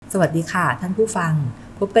สวัสดีค่ะท่านผู้ฟัง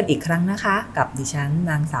พบกันอีกครั้งนะคะกับดิฉัน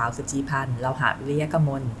นางสาวสุจีพันธ์เลาหะวิริยกม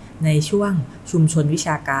ลในช่วงชุมชนวิช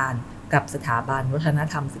าการกับสถาบันวัฒน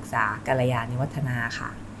ธรรมศึกษากัลยาณิวัฒนาค่ะ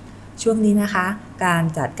ช่วงนี้นะคะการ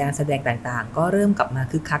จัดการแสดงต่างๆก็เริ่มกลับมา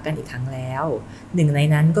คึกคักกันอีกครั้งแล้วหนึ่งใน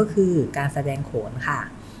นั้นก็คือการแสดงโขนค่ะ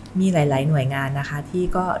มีหลายๆหน่วยงานนะคะที่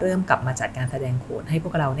ก็เริ่มกลับมาจัดการแสดงโขนให้พ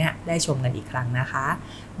วกเราเนี่ยได้ชมกันอีกครั้งนะคะ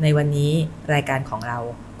ในวันนี้รายการของเรา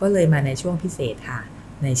ก็เลยมาในช่วงพิเศษค่ะ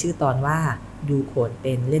ในชื่อตอนว่าดูโขนเ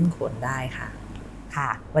ป็นเล่นโขนได้ค่ะค่ะ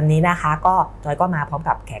วันนี้นะคะก็จอยก็มาพร้อม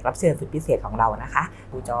กับแขกรับเชิญสุดพิเศษของเรานะคะ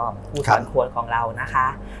ครูจอมครูสอนโขนของเรานะคะ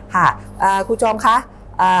ค่ะครูจอมคะ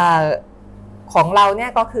ของเราเนี่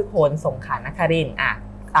ยก็คือโขนสงขลานครินทร์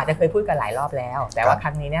อาจจะเคยพูดกันหลายรอบแล้วแต่ว่าค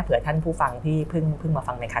รั้งนี้เนี่ยเผื่อท่านผู้ฟังที่เพิ่งมา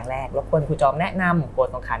ฟังในครั้งแรกรบกวนครูจอมแนะนำโขน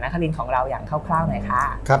สงขลานครินทร์ของเราอย่างคร่าวๆหน่อยค่ะ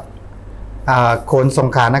ครับโขนสง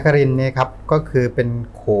ขลานครินทร์เนี่ยครับก็คือเป็น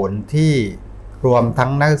โขนที่รวมทั้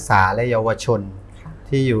งนักศึกษาและเยาวชน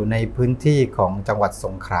ที่อยู่ในพื้นที่ของจังหวัดส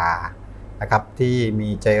งขลานะครับที่มี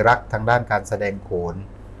ใจรักทางด้านการแสดงโขน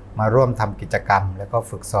มาร่วมทำกิจกรรมแล้วก็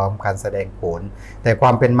ฝึกซ้อมการแสดงโขนแต่คว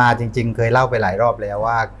ามเป็นมาจริงๆเคยเล่าไปหลายรอบแล้ว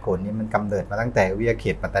ว่าโขนนี้มันกำเนิดมาตั้งแต่วิทยาเข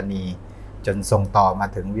ตปัตตานีจนส่งต่อมา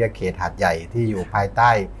ถึงวิทยาเขตหาดใหญ่ที่อยู่ภายใ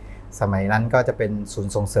ต้สมัยนั้นก็จะเป็นศูน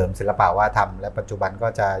ย์ส่งเสริมศิลปวัฒนธรรมและปัจจุบันก็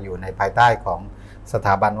จะอยู่ในภายใต้ของสถ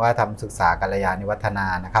าบันวัฒนธรรมศึกษากัลยาณิวัฒนา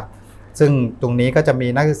นะครับซึ่งตรงนี้ก็จะมี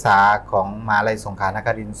นักศึกษาของมหาวิทยาลัยสงขลานค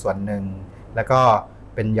รินทร์ส่วนหนึ่งแล้วก็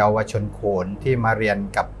เป็นเยาวชนโขนที่มาเรียน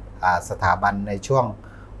กับสถาบันในช่วง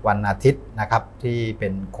วันอาทิตย์นะครับที่เป็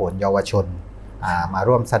นโขนเยาวชนมา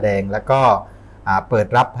ร่วมแสดงแล้วก็เปิด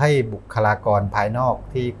รับให้บุคลากรภายนอก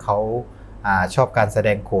ที่เขาชอบการแสด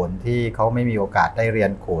งโขนที่เขาไม่มีโอกาสได้เรีย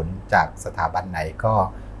นโขนจากสถาบันไหนก็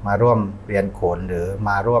มาร่วมเรียนโขนหรือม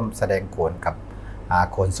าร่วมแสดงโขนกับ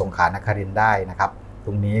โขนสงขลานครินทร์ได้นะครับต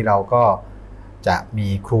รงนี้เราก็จะมี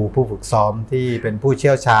ครูผู้ฝึกซ้อมที่เป็นผู้เ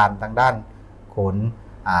ชี่ยวชาญทางด้านโขน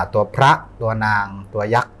ตัวพระตัวนางตัว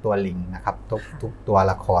ยักษ์ตัวลิงนะครับทุกตัว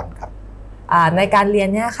ละครครับในการเรียน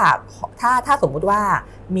เนี่ยค่ะถ้าสมมุติว่า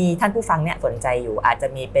มีท่านผู้ฟังเนี่ยสนใจอยู่อาจจะ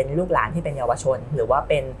มีเป็นลูกหลานที่เป็นเยาวชนหรือว่า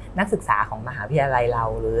เป็นนักศึกษาของมหาวิทยาลัยเรา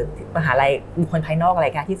หรือมหาลัยบุคคลภายนอกอะไร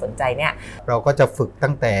ค่ะที่สนใจเนี่ยเราก็จะฝึก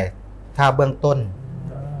ตั้งแต่ท่าเบื้องต้น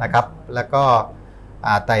นะครับแล้วก็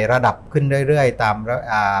ไต่ระดับขึ้นเรื่อยๆตาม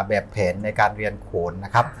แบบแผนในการเรียนโขนน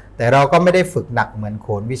ะครับแต่เราก็ไม่ได้ฝึกหนักเหมือนโข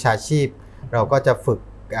นวิชาชีพเราก็จะฝึก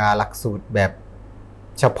หลักสูตรแบบ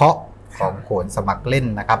เฉพาะของโขนสมัครเล่น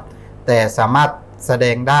นะครับแต่สามารถแสด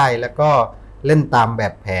งได้แล้วก็เล่นตามแบ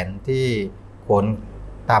บแผนที่โขน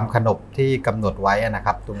ตามขนบที่กำหนดไว้นะค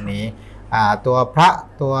รับตรงนี้ตัวพระ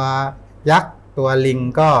ตัวยักษ์ตัวลิง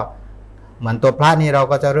ก็เหมือนตัวพระนี่เรา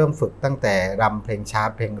ก็จะเริ่มฝึกตั้งแต่รำเพลงช้า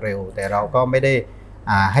เพลงเร็วแต่เราก็ไม่ได้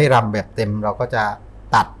ให้รำแบบเต็มเราก็จะ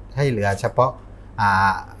ตัดให้เหลือเฉพาะ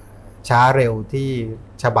ช้าเร็วที่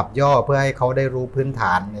ฉบับย่อเพื่อให้เขาได้รู้พื้นฐ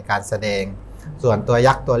านในการแสดงส่วนตัว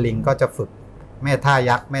ยักษ์ตัวลิงก็จะฝึกแม่ท่า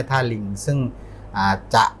ยักษ์แม่ท่าลิงซึ่ง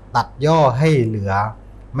จะตัดย่อให้เหลือ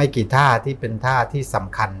ไม่กี่ท่าที่เป็นท่าที่ส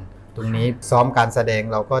ำคัญตรงนี้ซ้อมการแสดง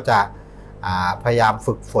เราก็จะพยายาม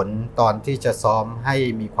ฝึกฝนตอนที่จะซ้อมให้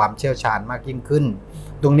มีความเชี่ยวชาญมากยิ่งขึ้น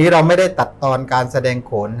ตรงนี้เราไม่ได้ตัดตอนการแสดงโ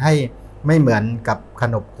ขนให้ไม่เหมือนกับข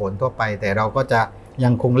นบโขนทั่วไปแต่เราก็จะยั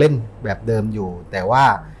งคงเล่นแบบเดิมอยู่แต่ว่า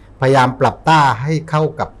พยายามปรับท่าให้เข้า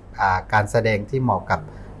กับการแสดงที่เหมาะกับ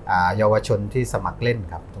เยาวชนที่สมัครเล่น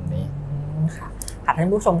ครับตรงนี้ค่ะท่าน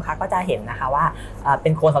ผู้ชมคะก็จะเห็นนะคะว่าเป็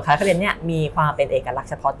นโขนสงขลานครินทร์เนี่ยมีความเป็นเอกลักษ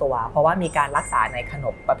ณ์เฉพาะตัวเพราะว่ามีการรักษาในขน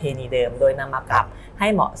บประเพณีเดิมโดยนำมาปรับให้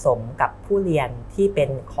เหมาะสมกับผู้เรียนที่เป็น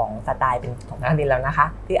ของสไตล์เป็นของนักเรียนแล้วนะคะ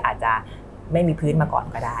ที่อาจจะไม่มีพื้นมาก่อน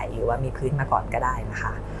ก็ได้หรือว่ามีพื้นมาก่อนก็ได้นะค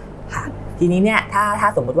ะค่ะทีนี้เนี่ยถ้า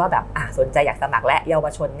สมมุติว่าแบบสนใจอยากสมัครและเยาว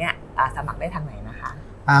ชนเนี่ยสมัครได้ทางไหนนะคะ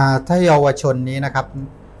ถ้าเยาวชนนี้นะครับ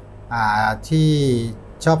ที่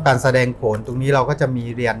ชอบการแสดงโขนตรงนี้เราก็จะมี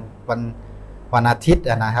เรียนวันอาทิตย์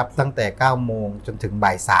นะครับตั้งแต่ 9 โมงจนถึงบ่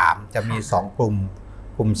าย 3จะมี2 ก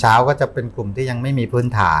ลุ่มเช้าก็จะเป็นกลุ่มที่ยังไม่มีพื้น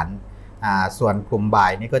ฐานส่วนกลุ่มบ่า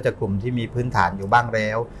ยนี่ก็จะกลุ่มที่มีพื้นฐานอยู่บ้างแล้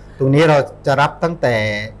วตรงนี้เราจะรับตั้งแต่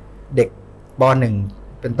เด็กป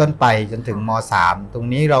 .1 เป็นต้นไปจนถึงม.3 ตรง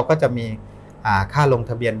นี้เราก็จะมีค่าลง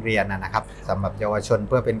ทะเบียนเรียนนะครับสำหรับเยาวชนเ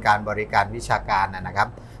พื่อเป็นการบริการวิชาการนะครับ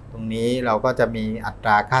ตรงนี้เราก็จะมีอัตร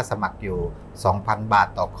าค่าสมัครอยู่ 2,000 บาท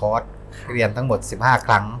ต่อคอร์สเรียนทั้งหมด15 ค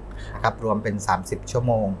รั้งนะครับรวมเป็น30 ชั่ว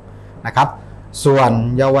โมงนะครับส่วน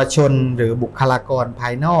เยาวชนหรือบุคลากรภา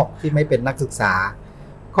ยนอกที่ไม่เป็นนักศึกษา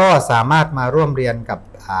ก็สามารถมาร่วมเรียนกับ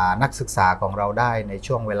นักศึกษาของเราได้ใน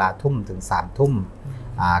ช่วงเวลาทุ่มถึง3 ทุ่ม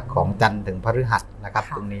ของจันทร์ถึงพฤหัสนะครับ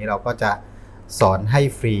ตรงนี้เราก็จะ สอนให้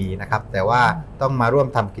ฟรีนะครับแต่ว่าต้องมาร่วม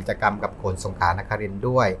ทำกิจกรรมกับโขนสงขลานครินทร์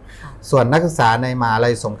ด้วยส่วนนักศึกษาในมหาลั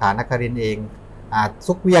ยสงขลานครินทร์เอง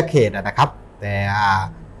ทุกวิทยาเขตนะครับแต่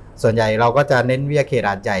ส่วนใหญ่เราก็จะเน้นวิทยาเขต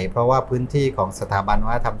หาดใหญ่เพราะว่าพื้นที่ของสถาบัน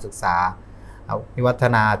วัฒนธรรมศึกษาวิวัฒ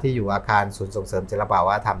นาที่อยู่อาคารศูนย์ส่งเสริมศิลป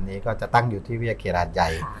วัฒนธรรมนี้ก็จะตั้งอยู่ที่วิทยาเขตหาดใหญ่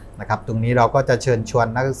นะครับตรงนี้เราก็จะเชิญชวน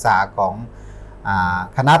นักศึกษาของ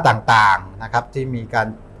คณะต่างๆนะครับที่มีการ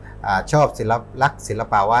ชอบศิล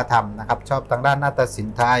ปวัฒนธรรมนะครับชอบทางด้านนาฏศิล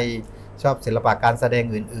ป์ไทยชอบศิลปะการแสดง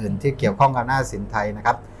อื่นๆที่เกี่ยวข้องกับนาฏศิลป์ไทยนะค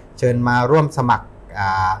รับเชิญมาร่วมสมัคร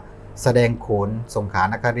แสดงโขนสงขลา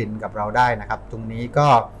นครินทร์กับเราได้นะครับตรงนี้ก็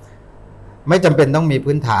ไม่จำเป็นต้องมี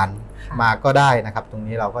พื้นฐานมาก็ได้นะครับตรง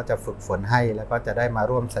นี้เราก็จะฝึกฝนให้แล้วก็จะได้มา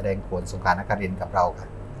ร่วมแสดงโขนสงขลานครินทร์กับเราครับ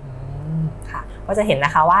ค่ะก็จะเห็นน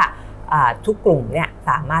ะคะว่าทุกกลุ่มเนี่ย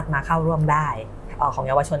สามารถมาเข้าร่วมได้ของ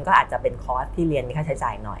เยาวชนก็อาจจะเป็นคอร์สที่เรียนมีค่าใช้จ่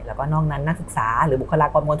ายหน่อยแล้วก็นอกนั้นนักศึกษาหรือบุคลา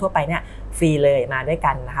กรมวลทั่วไปเนี่ยฟรีเลยมาด้วย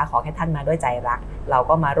กันนะคะขอแค่ท่านมาด้วยใจรักเรา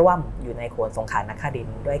ก็มาร่วมอยู่ในโขนสงขลานคริน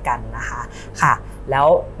ทร์ด้วยกันนะคะค่ะแล้ว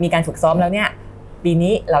มีการฝึกซ้อมแล้วเนี่ยปี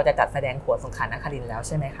นี้เราจะจัดแสดงโขนสงขลานครินทร์แล้วใ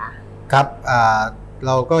ช่ไหมคะครับเ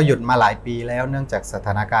ราก็หยุดมาหลายปีแล้วเนื่องจากสถ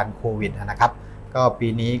านการณ์โควิดนะครับก็ปี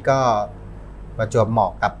นี้ก็ประจวบเหมา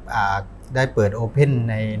ะกับได้เปิดโอเพ่น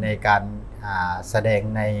ในการแสดง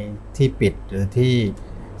ในที่ปิดหรือที่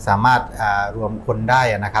สามารถรวมคนได้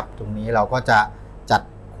นะครับตรงนี้เราก็จะจัด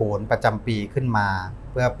โขนประจำปีขึ้นมา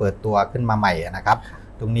เพื่อเปิดตัวขึ้นมาใหม่นะครับ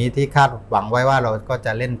ตรงนี้ที่คาดหวังไว้ว่าเราก็จ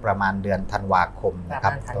ะเล่นประมาณเดือนธันวาคมนะครั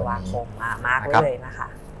บธันวาคมมากเลยนะคะ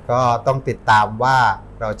ก็ต้องติดตามว่า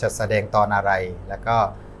เราจะแสดงตอนอะไรแล้วก็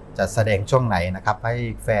จะแสดงช่วงไหนนะครับให้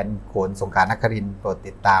แฟนโขนสงขลานครินทร์โปรด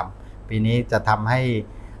ติดตามปีนี้จะทำให้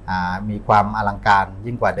มีความอลังการ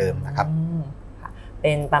ยิ่งกว่าเดิมนะครับเ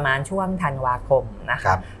ป็นประมาณช่วงธันวาคมนะค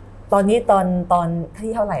ะตอนนี้ตอน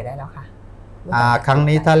ที่เท่าไหร่ได้แล้วคะครั้ง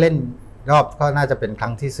นี้ถ้าเล่นรอบก็น่าจะเป็นครั้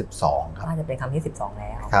งที่12ครับน่าจะเป็นครั้งที่12แ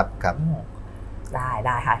ล้วครับไ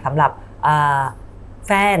ด้ค่ะสำหรับแ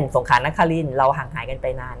ฟนสงขลานครินทร์เราห่างหายกันไป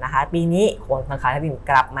นานนะคะปีนี้โขนสงขลานครินทร์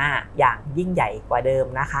กลับมาอย่างยิ่งใหญ่กว่าเดิม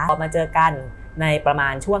นะคะมาเจอกันในประมา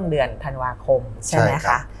ณช่วงเดือนธันวาคมใช่ไหมค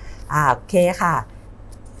ะโอเคค่ะ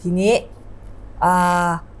ทีนี้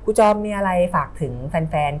ครูจอมมีอะไรฝากถึงแ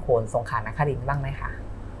ฟนๆโขนสงขลานครินทร์บ้างไหมคะ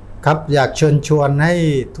ครับอยากเชิญชวนให้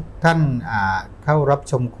ทุกท่านเข้ารับ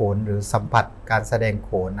ชมโขนหรือสัมผัสการแสดงโข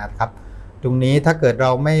นนะครับตรงนี้ถ้าเกิดเร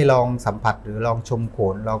าไม่ลองสัมผัสหรือลองชมโข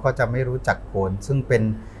นเราก็จะไม่รู้จักโขนซึ่งเป็น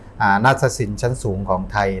นาฏศิลป์ชั้นสูงของ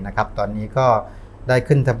ไทยนะครับตอนนี้ก็ได้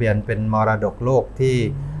ขึ้นทะเบียนเป็นมรดกโลกที่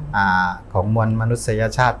ของมวลมนุษย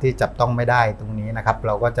ชาติที่จับต้องไม่ได้ตรงนี้นะครับเ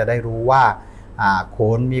ราก็จะได้รู้ว่าโข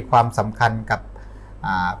นมีความสำคัญกับ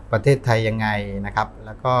ประเทศไทยยังไงนะครับแ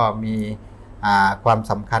ล้วก็มีความ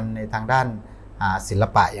สำคัญในทางด้านศิล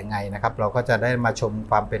ปะยังไงนะครับเราก็จะได้มาชม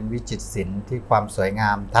ความเป็นวิจิตรศิลป์ที่ความสวยงา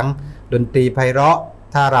มทั้งดนตรีไพเราะ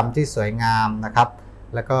ท่ารำที่สวยงามนะครับ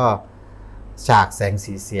แล้วก็ฉากแสง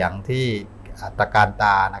สีเสียงที่ตระการต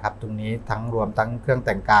านะครับตรงนี้ทั้งรวมทั้งเครื่องแ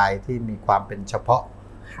ต่งกายที่มีความเป็นเฉพาะ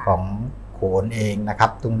ของโขนเองนะครั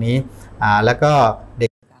บตรงนี้แล้วก็เด็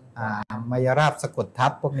กมายราบสะกดทั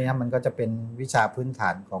บพวกนี้มันก็จะเป็นวิชาพื้นฐา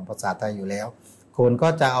นของภาษาไทยอยู่แล้วโขนก็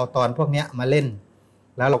จะเอาตอนพวกนี้มาเล่น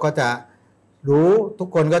แล้วเราก็จะรู้ทุก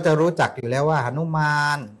คนก็จะรู้จักอยู่แล้วว่าหนุมา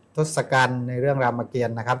นทศกัณฐ์ในเรื่องรามเกียร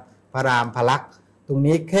ติ์นะครับพระรามพระลักษณ์ตรง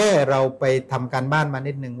นี้แค่เราไปทำการบ้านมา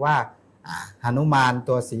นิดนึงว่าหนุมาน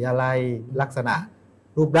ตัวสีอะไรลักษณะ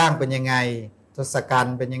รูปร่างเป็นยังไงทศกัณ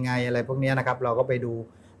ฐ์เป็นยังไงอะไรพวกนี้นะครับเราก็ไปดู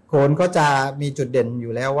โขนก็จะมีจุดเด่นอ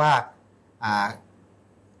ยู่แล้วว่า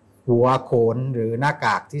หัวโขนหรือหน้าก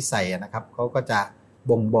ากที่ใส่นะครับเขาก็จะ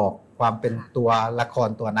บ่งบอกความเป็นตัวละคร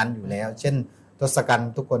ตัวนั้นอยู่แล้วเช่นทศกัณ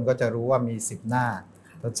ฐ์ทุกคนก็จะรู้ว่ามี10หน้า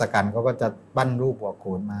ทศกัณฐ์เขาก็จะปั้นรูปหัวโข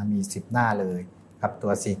นมามี10หน้าเลยครับตั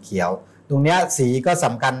วสีเขียวตรงนี้สีก็ส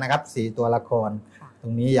ำคัญนะครับสีตัวละครตร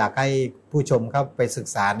งนี้อยากให้ผู้ชมเข้าไปศึก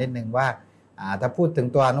ษานิดนึงว่าถ้าพูดถึง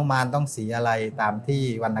ตัวหนุมานต้องสีอะไรตามที่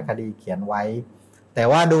วรรณคดีเขียนไว้แต่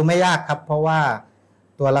ว่าดูไม่ยากครับเพราะว่า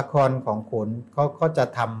ตัวละครของโขนเขาก็จะ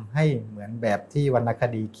ทำให้เหมือนแบบที่วรรณค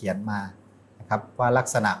ดีเขียนมานะครับว่าลัก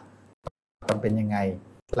ษณะมันเป็นยังไง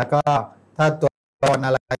แล้วก็ถ้าตัวละครอ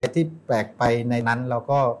ะไรที่แปลกไปในนั้นเรา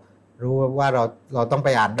ก็รู้ว่าเราต้องไป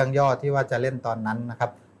อ่านเรื่องย่อที่ว่าจะเล่นตอนนั้นนะครั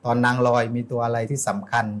บตอนนางลอยมีตัวอะไรที่สำ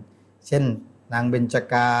คัญเช่นนางเบญจ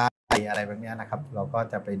กาอะไรแบบนี้นะครับเราก็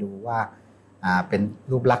จะไปดูว่าเป็น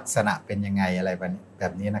รูปลักษณะเป็นยังไงอะไรแบ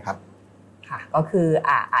บนี้นะครับค่ะก็คือ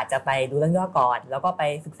อาจจะไปดูเรื่องย่อก่อนแล้วก็ไป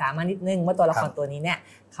ศึกษามานิดนึงว่าตัวละครตัวนี้เนี่ย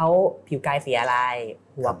เขาผิวกายสีอะไร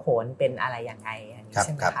หัวโขนเป็นอะไรยังไงใ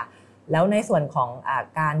ช่ไหมคะ แล้วในส่วนของ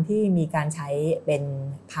การที่มีการใช้เป็น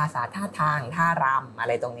ภาษาท่าทางท่ารำอะไ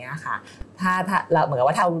รตรงนี้ค่ะถ้าเราเหมือนกับ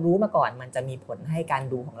ว่าถ้ารู้มาก่อนมันจะมีผลให้การ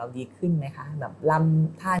ดูของเราดีขึ้นไหมคะแบบร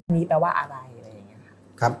ำท่านี้แปลว่าอะไรอย่างเงี้ย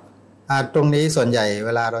ครับตรงนี้ส่วนใหญ่เว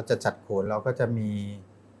ลาเราจะจัดโขนเราก็จะมี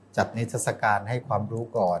จัดนิทรรศการให้ความรู้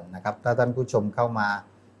ก่อนนะครับถ้าท่านผู้ชมเข้ามา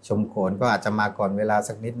ชมโขนก็อาจจะมาก่อนเวลา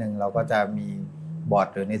สักนิดนึงเราก็จะมีบอร์ด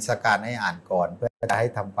หรือนิทรรศการให้อ่านก่อนเพื่อจะให้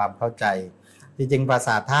ทำความเข้าใจจริงๆภาษ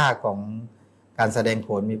าท่าของการแสดงโข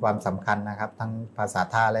นมีความสำคัญนะครับทั้งภาษา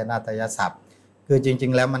ท่าและนาฏยศัพท์คือจริ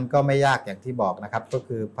งๆแล้วมันก็ไม่ยากอย่างที่บอกนะครับก็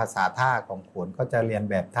คือภาษาท่าของโขนก็จะเรียน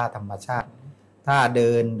แบบท่าธรรมชาติท่าเ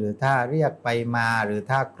ดินหรือท่าเรียกไปมาหรือ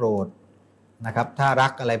ท่าโกรธนะครับท่ารั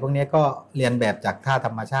กอะไรพวกนี้ก็เรียนแบบจากท่าธ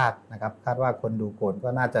รรมชาตินะครับคาดว่าคนดูโขนก็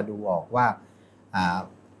น่าจะดูออกว่า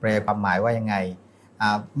แปลความหมายว่ายังไง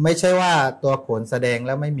ไม่ใช่ว่าตัวโขนแสดงแ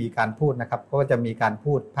ล้วไม่มีการพูดนะครับก็จะมีการ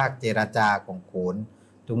พูดภาคเจรจาของโขน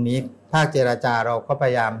ตรงนี้ภาคเจรจาเราก็พ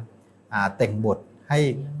ยายามแต่งบทให้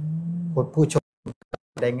ผู้ชม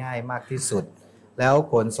ได้ง่ายมากที่สุดแล้วโ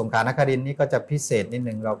ขนสงขลานครินทร์นี่ก็จะพิเศษนิด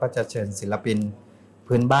นึงเราก็จะเชิญศิลปิน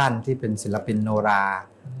พื้นบ้านที่เป็นศิลปินโนรา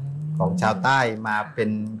ของชาวใต้มาเป็น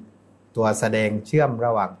ตัวแสดงเชื่อมร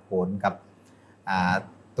ะหว่างโขนกับ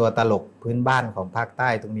ตัวตลกพื้นบ้านของภาคใต้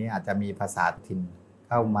ตรงนี้อาจจะมีภาษาถิ่น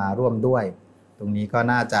เข้ามาร่วมด้วยตรงนี้ก็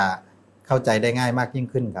น่าจะเข้าใจได้ง่ายมากยิ่ง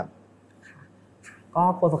ขึ้นครับก็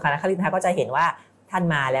โฆษกคณะครินทร์ก็จะเห็นว่าท่าน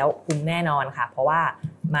มาแล้วคุ้มแน่นอนค่ะเพราะว่า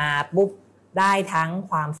มาปุ๊บได้ทั้ง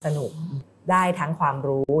ความสนุกได้ทั้งความ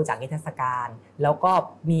รู้จากนิทรรศการแล้วก็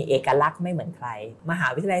มีเอกลักษณ์ไม่เหมือนใครมหา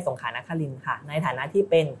วิทยาลัยสงขลานครินทร์ค่ะในฐานะที่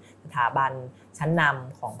เป็นสถาบันชั้นน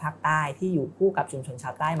ำของภาคใต้ที่อยู่คู่กับชุมชนช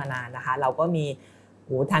าวใต้มานานนะคะเราก็มี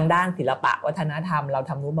ทางด้านศิลปะวัฒนธรรมเรา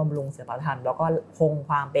ทำนุบำรุงศิลปธรรมแล้วก็คง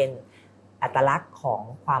ความเป็นอัตลักษณ์ของ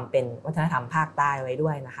ความเป็นวัฒนธรรมภาคใต้ไว้ด้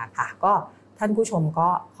วยนะคะค่ะก็ท่านผู้ชมก็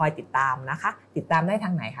คอยติดตามนะคะติดตามได้ท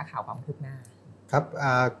างไหนคะข่าวความคืบหน้าครับ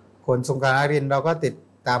โขนสงขลานครินทร์เราก็ติด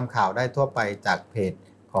ตามข่าวได้ทั่วไปจากเพจ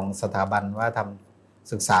ของสถาบันวัฒนธรรม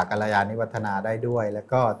ศึกษากัลยาณิวัฒนาได้ด้วยแล้ว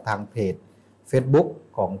ก็ทางเพจ Facebook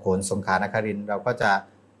ของโขนสงขลานครินทร์เราก็จะ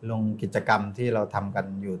ลงกิจกรรมที่เราทำกัน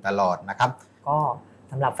อยู่ตลอดนะครับก็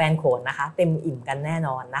สำหรับแฟนโขนนะคะเต็มอิ่มกันแน่น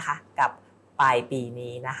อนนะคะกับปลายปี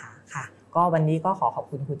นี้นะคะค่ะก็วันนี้ก็ขอบ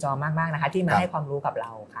คุณครูจอมมากๆนะคะที่มาให้ความรู้กับเร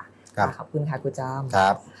าค่ะขอบคุณค่ะครูจอมค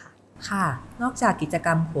รับค่ะนอกจากกิจกร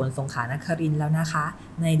รมโขนสงขลานครินทร์แล้วนะคะ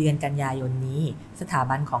ในเดือนกันยายนนี้สถา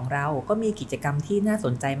บันของเราก็มีกิจกรรมที่น่าส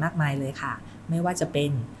นใจมากมายเลยค่ะไม่ว่าจะเป็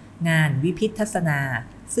นงานวิพิธทัศนา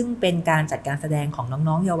ซึ่งเป็นการจัดการแสดงของ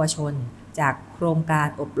น้องๆเยาวชนจากโครงการ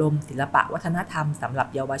อบรมศิลปะวัฒนธรรมสำหรับ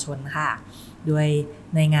เยาวชนค่ะโดย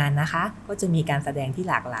ในงานนะคะก็จะมีการแสดงที่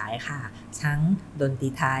หลากหลายค่ะทั้งดนตรี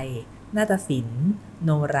ไทยนาฏศิลป์โน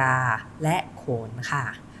ราและโขนค่ะ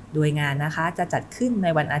โดยงานนะคะจะจัดขึ้นใน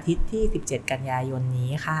วันอาทิตย์ที่17กันยายน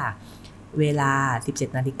นี้ค่ะเวลา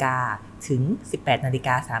 17:00 น.ถึง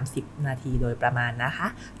 18:30 น.โดยประมาณนะคะ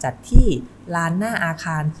จัดที่ลานหน้าอาค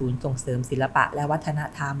ารศูนย์ส่งเสริมศิลปะและวัฒน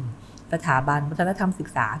ธรรมสถาบันวัฒนธรรมศึก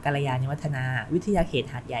ษากัลยาณิวัฒนาวิทยาเขต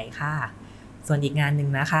หาดใหญ่ค่ะส่วนอีกงานหนึ่ง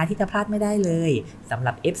นะคะที่จะพลาดไม่ได้เลยสำห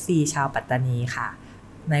รับ FC ชาวปัตตานีค่ะ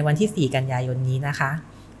ในวันที่4กันยายนนี้นะคะ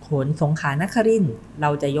โขนสงขลานครินทร์เรา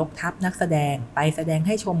จะยกทัพนักแสดงไปแสดงใ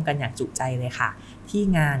ห้ชมกันอย่างจุใจเลยค่ะที่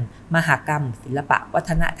งานมหกรรมศิลปะวั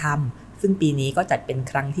ฒนธรรมซึ่งปีนี้ก็จัดเป็น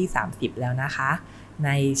ครั้งที่30แล้วนะคะ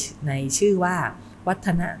ในชื่อว่าวัฒ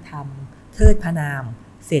นธรรมเทิดพระนาม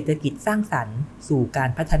เศรษฐกิจสร้างสรรค์สู่การ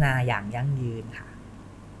พัฒนาอย่างยั่งยืนค่ะ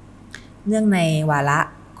เนื่องในวาระ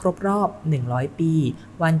ครบรอบ100ปี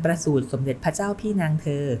วันประสูติสมเด็จพระเจ้าพี่นางเธ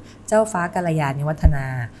อเจ้าฟ้ากัลยาณิวัฒนา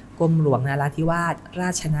กรมหลวงนราธิวาสรา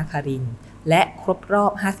ชนครินทร์และครบรอ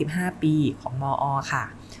บ55ปีของมอ.ค่ะ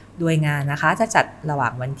โดยงานนะคะจะจัดระหว่า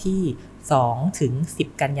งวันที่2ถึง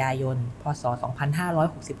10กันยายนพศ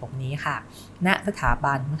2566นี้ค่ะณสถา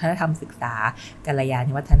บันวัฒนธรรมศึกษากัลยา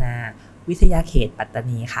ณิวัฒนาวิทยาเขตปัตตา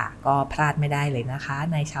นีค่ะก็พลาดไม่ได้เลยนะคะ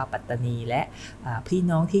ในชาวปัตตานีและพี่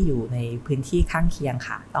น้องที่อยู่ในพื้นที่ข้างเคียง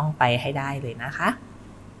ค่ะต้องไปให้ได้เลยนะคะ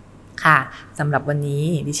ค่ะสำหรับวันนี้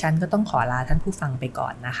ดิฉันก็ต้องขอลาท่านผู้ฟังไปก่อ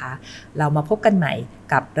นนะคะเรามาพบกันใหม่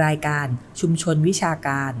กับรายการชุมชนวิชาก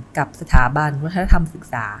ารกับสถาบันวัฒนธรรมศึก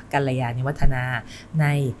ษากัลยาณิวัฒนาใน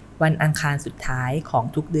วันอังคารสุดท้ายของ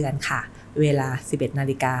ทุกเดือนค่ะเวลา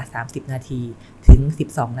 11:30 น.ถึง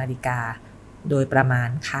 12:00 น.โดยประมา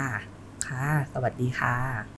ณค่ะสวัสดีค่ะ